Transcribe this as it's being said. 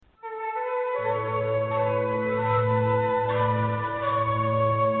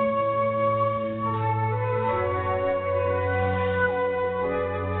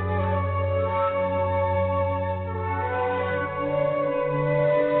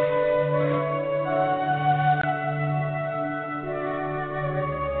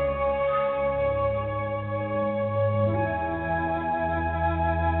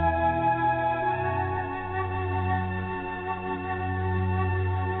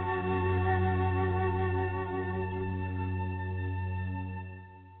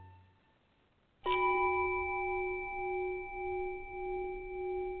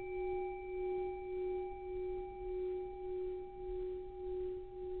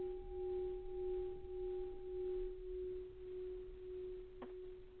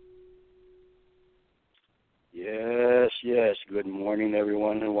Good morning,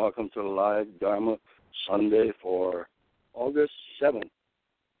 everyone, and welcome to the live Dharma Sunday for August 7th,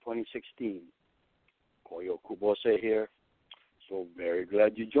 2016. Koyo Kubose here. So very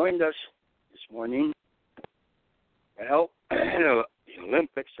glad you joined us this morning. Well, the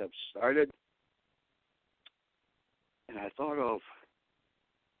Olympics have started, and I thought of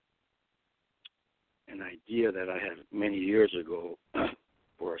an idea that I had many years ago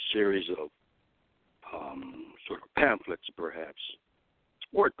for a series of sort of pamphlets, perhaps,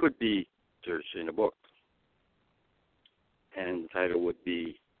 or it could be just in a book. And the title would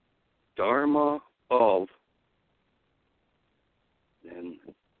be Dharma of, then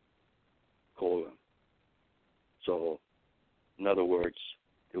colon. So, in other words,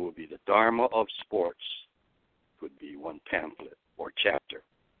 it would be the Dharma of sports, could be one pamphlet or chapter.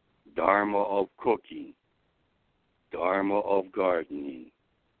 Dharma of cooking, Dharma of gardening,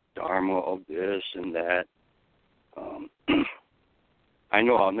 Dharma of this and that. I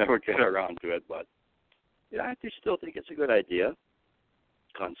know I'll never get around to it, but yeah, I still think it's a good idea,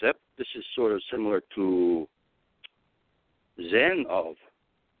 concept. This is sort of similar to Zen of,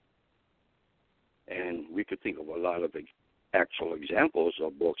 and we could think of a lot of actual examples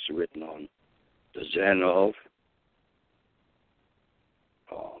of books written on the Zen of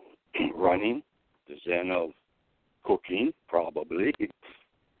running, the Zen of cooking, probably, the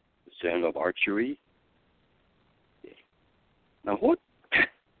Zen of archery. Now,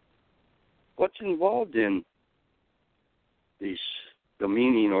 what's involved in the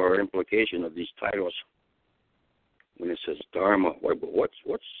meaning or implication of these titles when it says Dharma? What's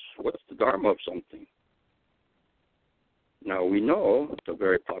the Dharma of something? Now, we know the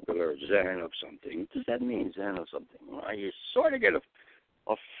very popular Zen of something. What does that mean, Zen of something? Well, you sort of get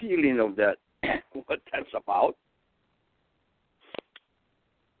a feeling of that, what that's about.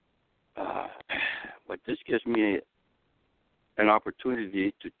 But this gives me an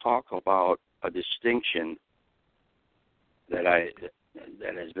opportunity to talk about a distinction that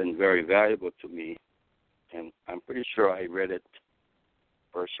has been very valuable to me, and I'm pretty sure I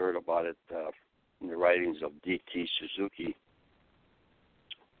first heard about it in the writings of D.T. Suzuki,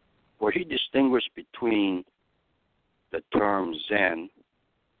 where he distinguished between the term Zen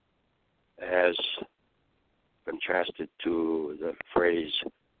as contrasted to the phrase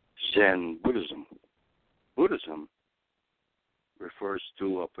Zen Buddhism. Buddhism refers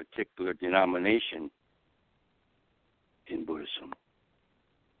to a particular denomination in Buddhism,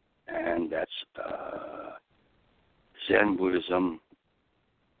 and that's Zen Buddhism.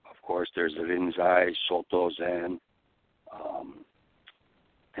 Of course, there's the Rinzai, Soto Zen,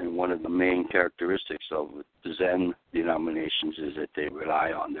 and one of the main characteristics of the Zen denominations is that they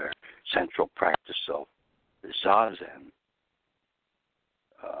rely on their central practice of Zazen.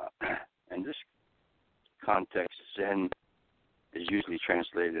 In this context, Zen is usually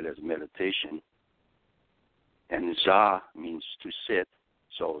translated as meditation, and Za means to sit,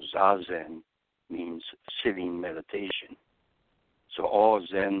 so Zazen means sitting meditation. So all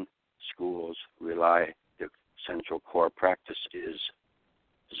Zen schools rely, their central core practice is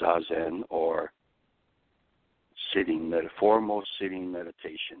Zazen, or foremost sitting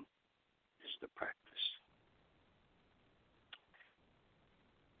meditation is the practice.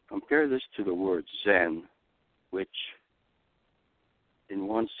 Compare this to the word Zen, which in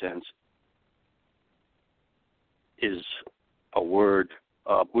one sense is a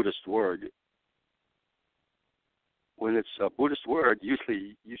Buddhist word. When it's a Buddhist word,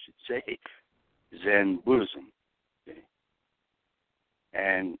 usually you should say Zen Buddhism. Okay?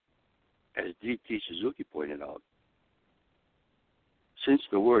 And as D.T. Suzuki pointed out, since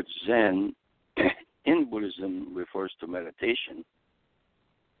the word Zen in Buddhism refers to meditation,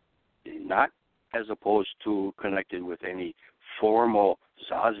 not as opposed to connected with any formal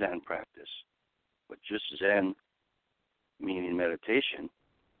Zazen practice, but just Zen, meaning meditation.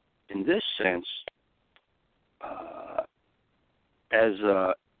 In this sense, as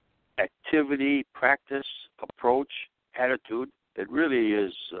a activity, practice, approach, attitude, it really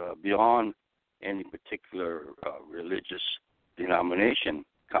is beyond any particular religious denomination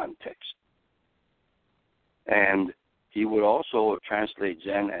context. And he would also translate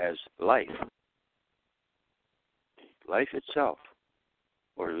Zen as life. Life itself,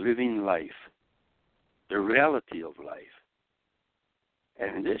 or living life, the reality of life.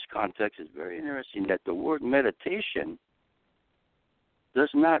 And in this context, it's very interesting that the word meditation is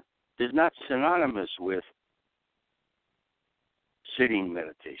not synonymous with sitting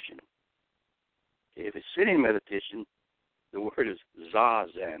meditation. If it's sitting meditation, the word is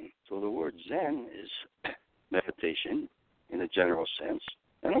Zazen. So the word Zen is meditation in a general sense.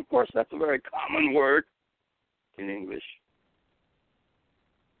 And of course, that's a very common word in English.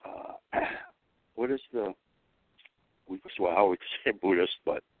 what is the, well, I would say Buddhist,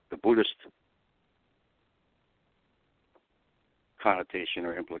 but the Buddhist connotation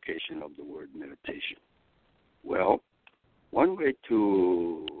or implication of the word meditation? Well, one way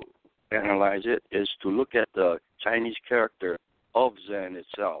to analyze it is to look at the Chinese character of Zen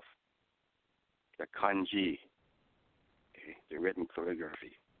itself, the kanji, okay, the written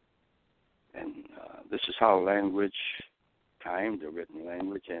calligraphy. And this is how language, the written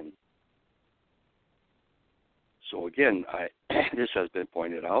language, and so again, this has been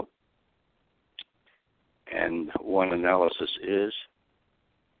pointed out, and one analysis is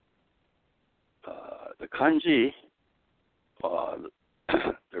the kanji,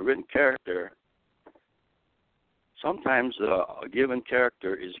 the written character. Sometimes a given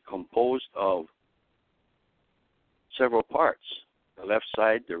character is composed of several parts: the left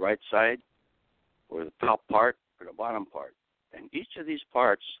side, the right side, or the top part, or the bottom part. And each of these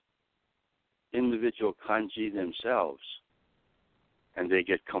parts, individual kanji themselves, and they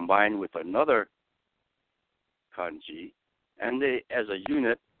get combined with another kanji, and they, as a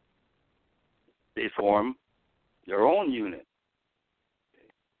unit, they form their own unit.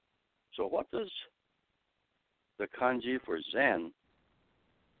 Okay. So what does the kanji for Zen,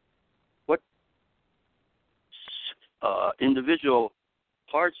 what individual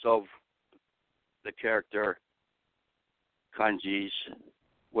parts of the character kanjis,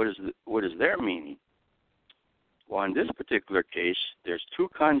 what is their meaning? Well, in this particular case, there's two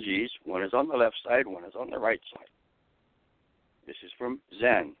kanjis. One is on the left side, one is on the right side. This is from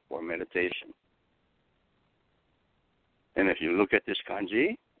Zen, or meditation. And if you look at this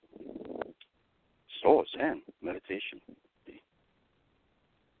kanji, so Zen, meditation.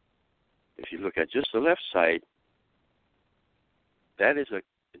 If you look at just the left side, that is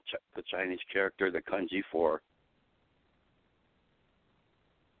the Chinese character, the kanji for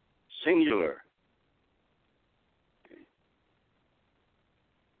singular. Okay.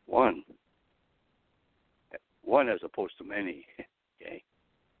 One as opposed to many. Okay.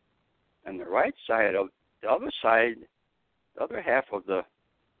 And the right side of the other side, the other half of the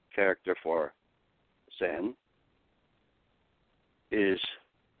character for Zen is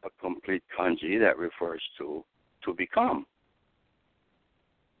a complete kanji that refers to become.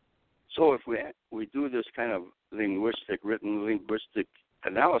 So if we do this kind of written linguistic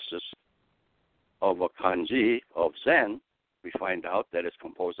analysis of a kanji of Zen, we find out that it's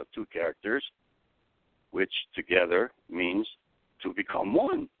composed of two characters, which together means to become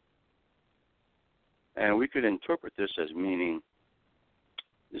one. And we could interpret this as meaning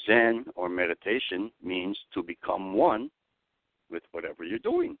Zen or meditation means to become one with whatever you're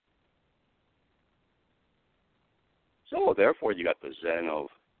doing. So therefore you got the Zen of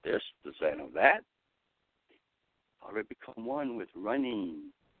this, the Zen of that. How to become one with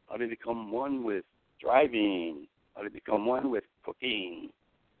running, how to become one with driving, how to become one with cooking.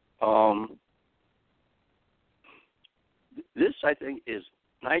 This, I think, is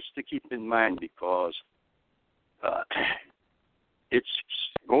nice to keep in mind because it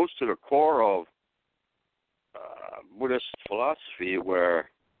goes to the core of Buddhist philosophy, where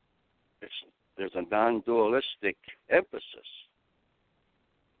there's a non-dualistic emphasis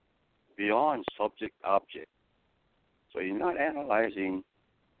beyond subject-object. So you're not analyzing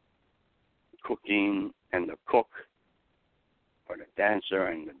cooking and the cook, or the dancer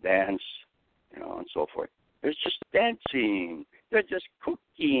and the dance, and so forth. There's just dancing. They're just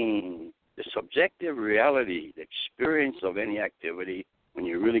cooking. The subjective reality, the experience of any activity, when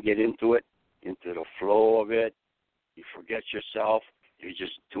you really get into it, into the flow of it, you forget yourself. You're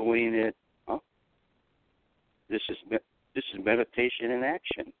just doing it. Huh? This is meditation in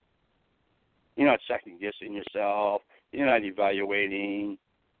action. You're not second-guessing yourself. You're not evaluating,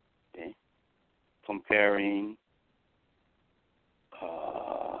 okay? Comparing.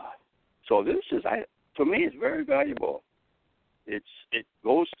 So this is, to me, it's very valuable. It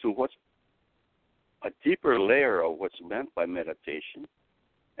goes to what's a deeper layer of what's meant by meditation,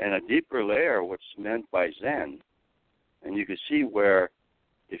 and a deeper layer of what's meant by Zen. And you can see where,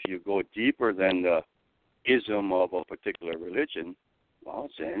 if you go deeper than the ism of a particular religion, well,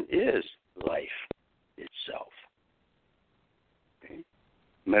 Zen is life itself. Okay?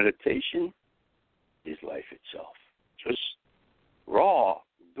 Meditation is life itself. Just raw,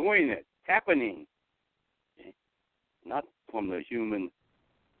 doing it, happening. Okay? Not from the human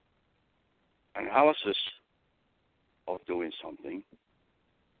analysis of doing something.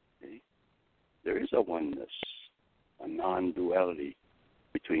 Okay? There is a oneness, a non-duality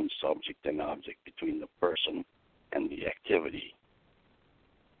between subject and object, between the person and the activity.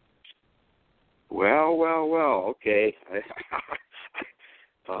 Well, okay.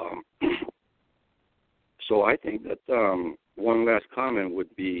 Um, so I think that one last comment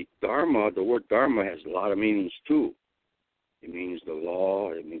would be Dharma. The word Dharma has a lot of meanings too. It means the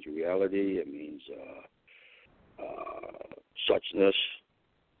law. It means reality. It means suchness.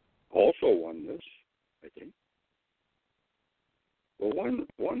 Also oneness, I think. Well,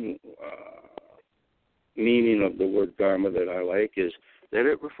 one meaning of the word Dharma that I like is that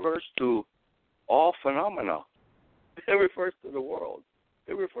it refers to all phenomena. It refers to the world.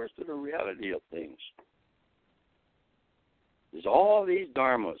 It refers to the reality of things. There's all these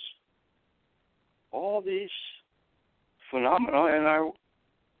dharmas, all these phenomena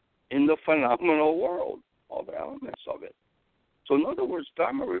in the phenomenal world, all the elements of it. So in other words,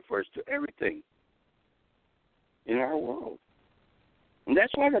 Dharma refers to everything in our world. And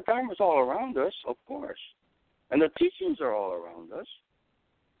that's why the Dharma is all around us, of course. And the teachings are all around us.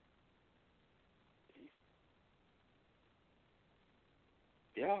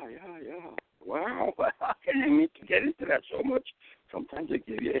 Yeah. Wow. I didn't mean to get into that so much. Sometimes it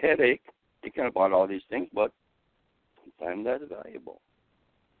gives you a headache thinking about all these things, but sometimes that's valuable.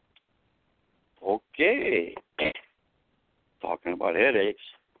 Okay. Talking about headaches,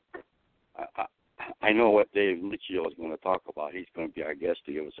 I know what Dave Nichiyo is going to talk about. He's going to be our guest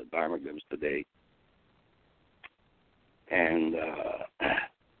to give us a Dharma Glimpse today. And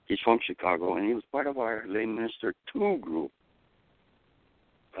he's from Chicago, and he was part of our Lay Minister 2 group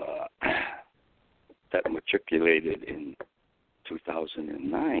that matriculated in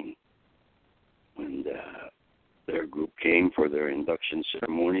 2009 when their group came for their induction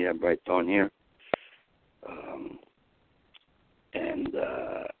ceremony at Bright Dawn here. And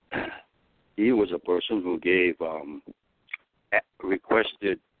he was a person who gave,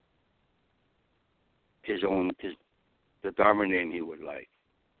 requested the Dharma name he would like.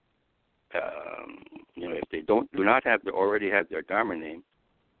 If they do not already have their Dharma name,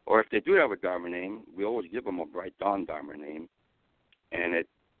 or if they do have a Dharma name, we always give them a Bright Dawn Dharma name, and it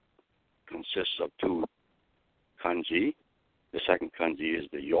consists of 2 kanji. The second kanji is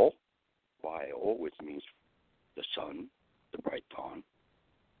the yo, Y-O, which means the sun, the bright dawn.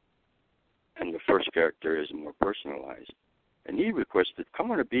 And the first character is more personalized. And he requested, I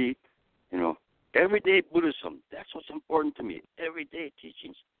want to be, everyday Buddhism. That's what's important to me, everyday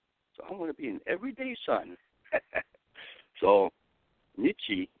teachings. So I want to be an everyday son. So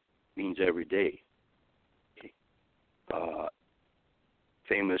Nichi means every day.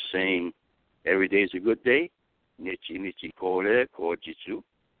 Famous saying, every day is a good day. Nichi kore kojitsu.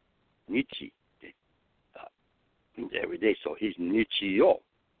 Nichi means every day. So he's Nichiyo,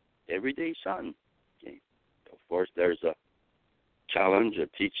 everyday son. Okay. Of course, there's a challenge, a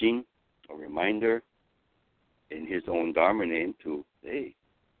teaching, a reminder in his own Dharma name to, hey,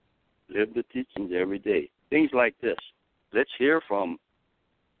 live the teachings every day. Things like this. Let's hear from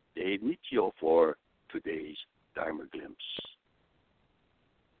Dave Nichiyo for today's Dharma Glimpse.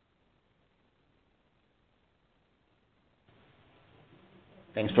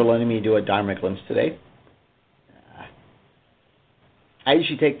 Thanks for letting me do a Dharma Glimpse today. I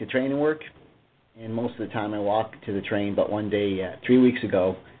usually take the train to work, and most of the time I walk to the train, but one day, 3 weeks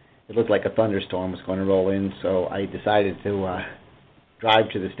ago, it looked like a thunderstorm was going to roll in, so I decided to drive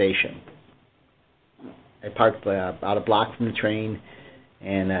to the station. I parked about a block from the train,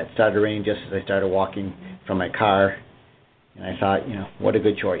 and it started to rain just as I started walking from my car, and I thought, what a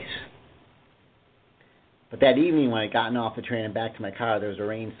good choice. But that evening when I gotten off the train and back to my car, there was a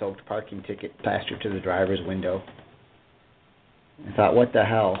rain-soaked parking ticket plastered to the driver's window. I thought, what the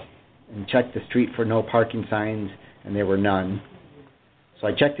hell? And checked the street for no parking signs, and there were none. So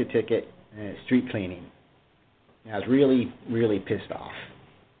I checked the ticket, and it's street cleaning. And I was really, really pissed off.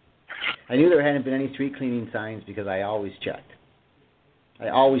 I knew there hadn't been any street cleaning signs because I always checked. I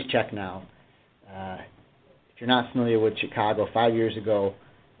always check now. If you're not familiar with Chicago, 5 years ago,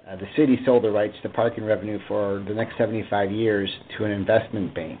 the city sold the rights to parking revenue for the next 75 years to an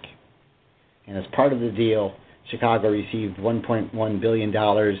investment bank. And as part of the deal, Chicago received $1.1 billion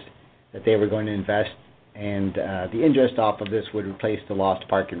that they were going to invest, and the interest off of this would replace the lost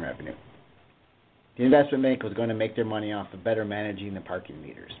parking revenue. The investment bank was going to make their money off of better managing the parking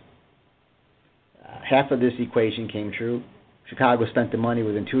meters. Half of this equation came true. Chicago spent the money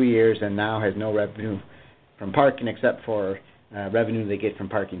within 2 years and now has no revenue from parking except for revenue they get from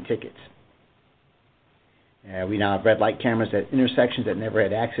parking tickets. We now have red light cameras at intersections that never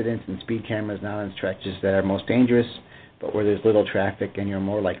had accidents, and speed cameras now on stretches that are most dangerous, but where there's little traffic and you're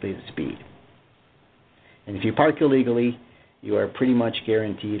more likely to speed. And if you park illegally, you are pretty much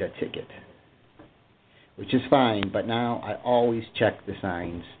guaranteed a ticket, which is fine, but now I always check the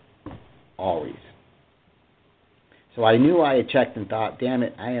signs. Always. So I knew I had checked and thought, damn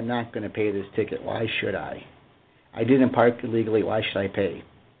it, I am not going to pay this ticket. Why should I? I didn't park illegally. Why should I pay?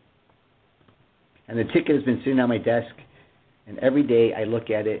 And the ticket has been sitting on my desk, and every day I look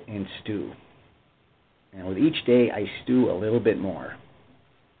at it and stew. And with each day, I stew a little bit more.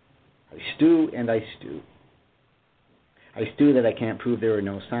 I stew and I stew. I stew that I can't prove there were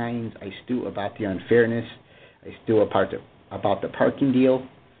no signs. I stew about the unfairness. I stew about the parking deal.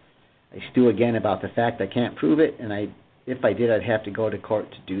 I stew again about the fact I can't prove it, and if I did, I'd have to go to court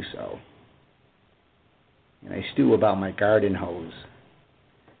to do so. And I stew about my garden hose.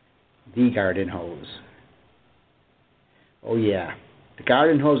 The garden hose. Oh yeah. The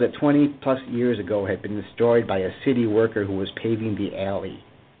garden hose that 20 plus years ago had been destroyed by a city worker who was paving the alley.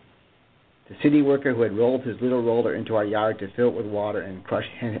 The city worker who had rolled his little roller into our yard to fill it with water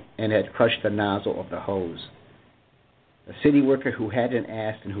and had crushed the nozzle of the hose. A city worker who hadn't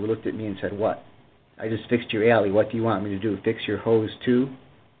asked and who looked at me and said, "What? I just fixed your alley. What do you want me to do? Fix your hose too?"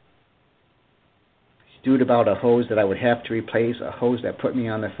 I stewed about a hose that I would have to replace, a hose that put me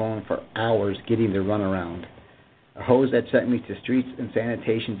on the phone for hours getting the runaround. A hose that sent me to streets and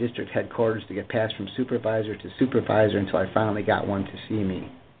sanitation district headquarters to get passed from supervisor to supervisor until I finally got one to see me.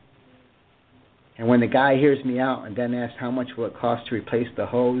 And when the guy hears me out and then asks how much will it cost to replace the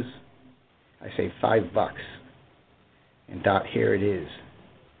hose, I say $5. And here it is,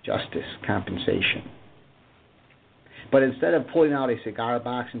 justice, compensation. But instead of pulling out a cigar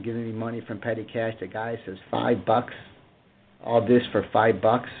box and giving me money from petty cash, the guy says $5, all this for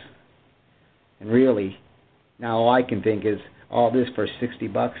 $5. And really, now all I can think is all this for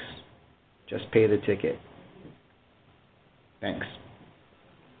 $60. Just pay the ticket. Thanks.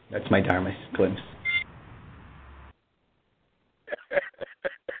 That's my Dharma Glimpse.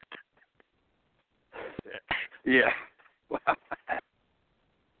 Yeah. Well,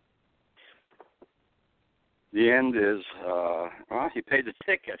 the end is, he paid the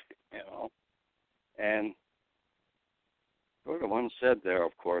ticket, And what the one said there,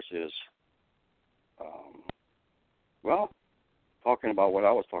 of course, is, talking about what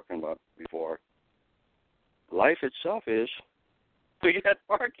I was talking about before, life itself is to get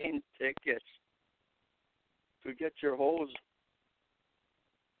parking tickets, to get your hose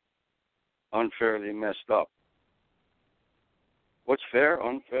unfairly messed up. What's fair,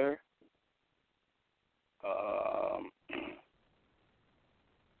 unfair?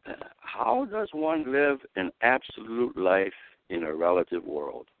 How does one live an absolute life in a relative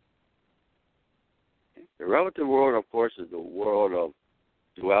world? The relative world, of course, is the world of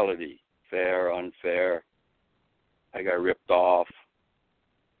duality, fair, unfair. I got ripped off.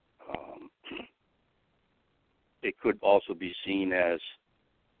 It could also be seen as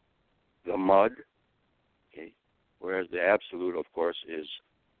the mud, okay, whereas the absolute, of course, is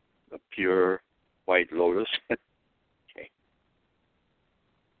the pure white lotus. Okay.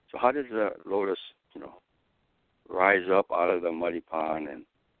 So how does the lotus, rise up out of the muddy pond and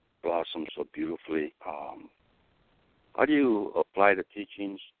blossom so beautifully? How do you apply the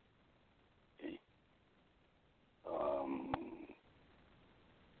teachings? Okay.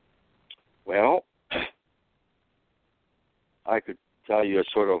 I could tell you a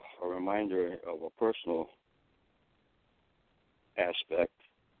sort of a reminder of a personal aspect.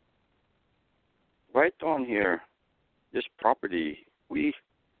 Right down here, this property, we're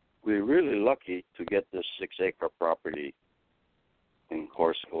really lucky to get this 6-acre property in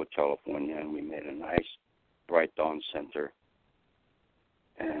Corsico, California, and we made a nice right down center.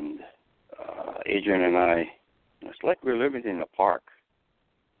 And Adrian and I, it's like we're living in a park.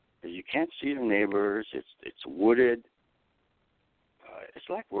 You can't see the neighbors. It's wooded. It's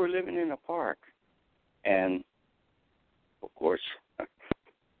like we're living in a park. And, of course,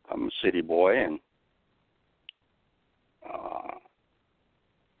 I'm a city boy, and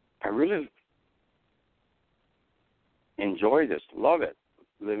I really enjoy this, love it,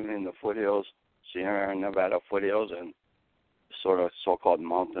 living in the foothills, Sierra Nevada foothills, and sort of so-called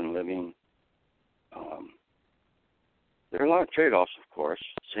mountain living. There are a lot of trade-offs, of course.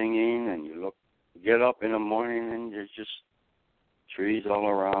 Singing, and you get up in the morning, and there's just trees all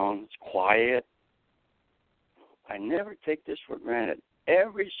around. It's quiet. I never take this for granted.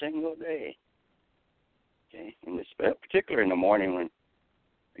 Every single day. Okay, and it's particularly in the morning when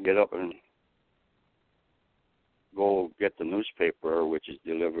I get up and go get the newspaper, which is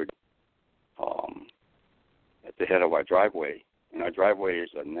delivered at the head of our driveway. And our driveway is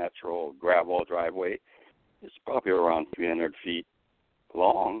a natural gravel driveway. It's probably around 300 feet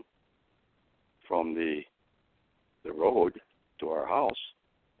long from the road to our house.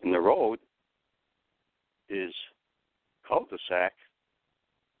 And the road is cul-de-sac,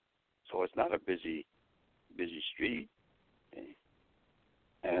 so it's not a busy busy street. Okay?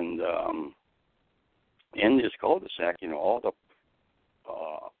 And in this cul-de-sac, all the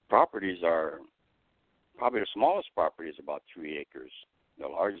properties are, probably the smallest property is about 3 acres. The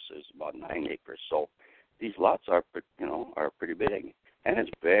largest is about 9 acres. So these lots are, are pretty big. And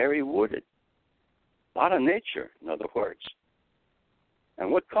it's very wooded. A lot of nature, in other words.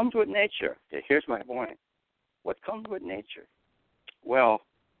 And what comes with nature? Okay, here's my point. What comes with nature? Well,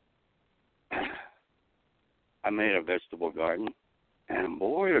 I made a vegetable garden, and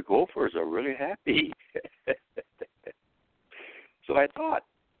boy, the gophers are really happy. So I thought,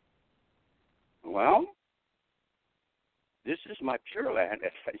 well, this is my Pureland.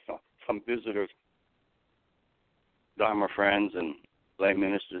 Some visitors, Dharma friends and lay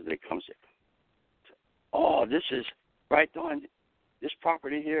ministers, they come say, oh, this is right on. This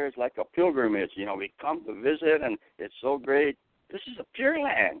property here is like a pilgrimage. We come to visit, and it's so great. This is a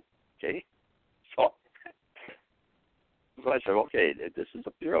Pureland, okay? So I said, okay, this is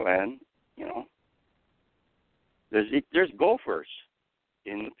a Pureland, There's gophers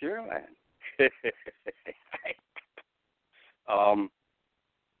in the Pureland.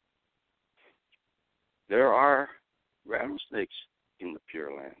 There are rattlesnakes in the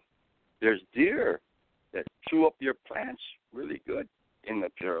Pureland. There's deer that chew up your plants really good in the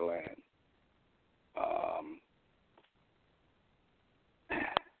Pureland.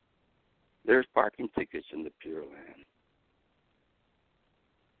 There's parking tickets in the Pureland.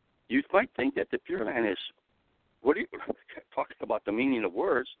 You might think that the Pureland is, what are you talking about the meaning of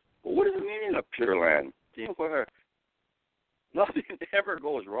words? But what is the meaning of Pureland? Where nothing ever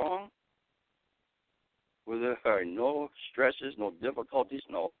goes wrong, where there are no stresses, no difficulties,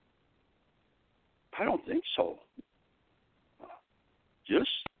 no. I don't think so.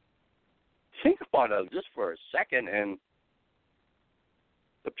 Just think about it just for a second, and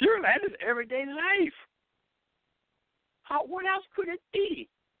the Pureland is everyday life. What else could it be?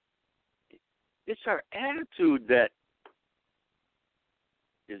 It's our attitude that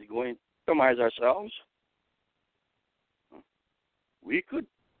is going to compromise ourselves. We could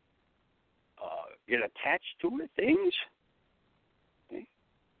get attached to things.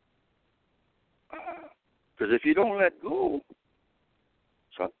 Because if you don't let go,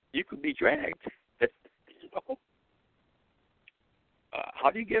 so you could be dragged. How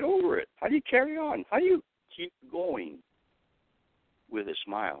do you get over it? How do you carry on? How do you keep going with a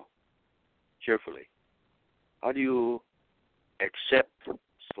smile, cheerfully? How do you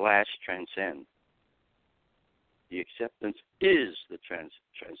accept/transcend? The acceptance is the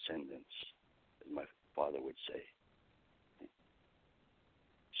transcendence, as my father would say.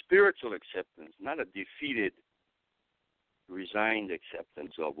 Spiritual acceptance, not a defeated, resigned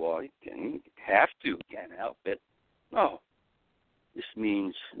acceptance of, well, you can't help it. No. This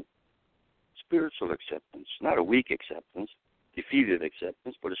means spiritual acceptance, not a weak acceptance, defeated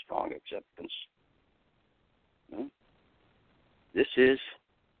acceptance, but a strong acceptance. This is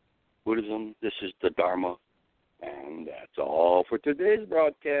Buddhism. This is the Dharma. And that's all for today's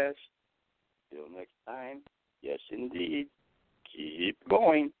broadcast. Till next time, yes, indeed, keep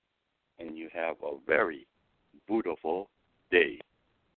going, and you have a very beautiful day.